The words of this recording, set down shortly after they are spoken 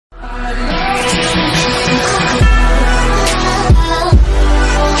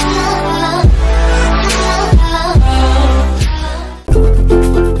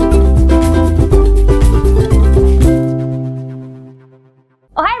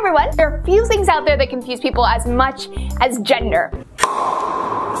everyone! There are few things out there that confuse people as much as gender.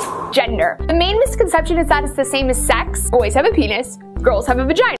 Gender. The main misconception is that it's the same as sex. Boys have a penis, girls have a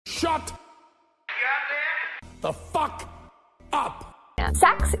vagina. Shut the fuck up!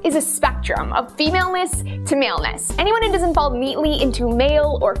 Sex is a spectrum of femaleness to maleness. Anyone who doesn't fall neatly into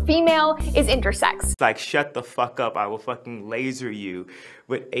male or female is intersex. Like, shut the fuck up, I will fucking laser you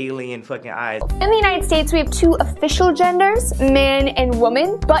with alien fucking eyes. In the United States, we have 2 official genders, man and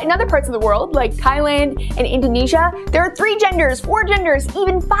woman. But in other parts of the world, like Thailand and Indonesia, there are 3 genders, 4 genders,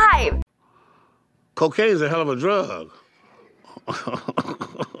 even 5. Cocaine is a hell of a drug.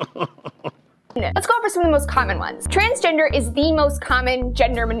 Let's go over some of the most common ones. Transgender is the most common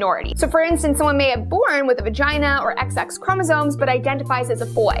gender minority. So for instance, someone may have born with a vagina or XX chromosomes but identifies as a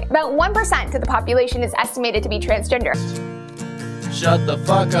boy. About 1% of the population is estimated to be transgender. Shut the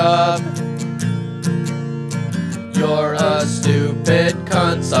fuck up. You're a stupid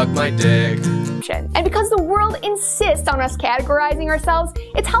cunt, suck my dick. And because the world insists on us categorizing ourselves,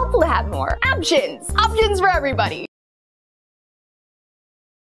 it's helpful to have more options. Options for everybody.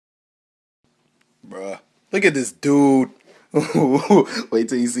 Bruh, look at this dude. Wait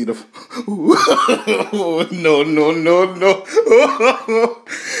till you see the. No, no, no, no.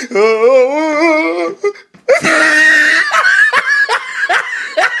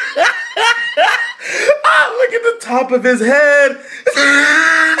 Look at the top of his head.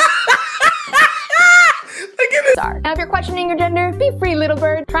 Now if you're questioning your gender, be free, little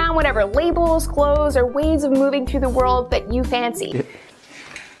bird. Try on whatever labels, clothes, or ways of moving through the world that you fancy.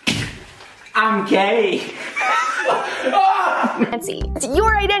 I'm gay. It's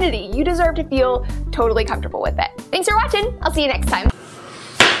your identity. You deserve to feel totally comfortable with it. Thanks for watching. I'll see you next time.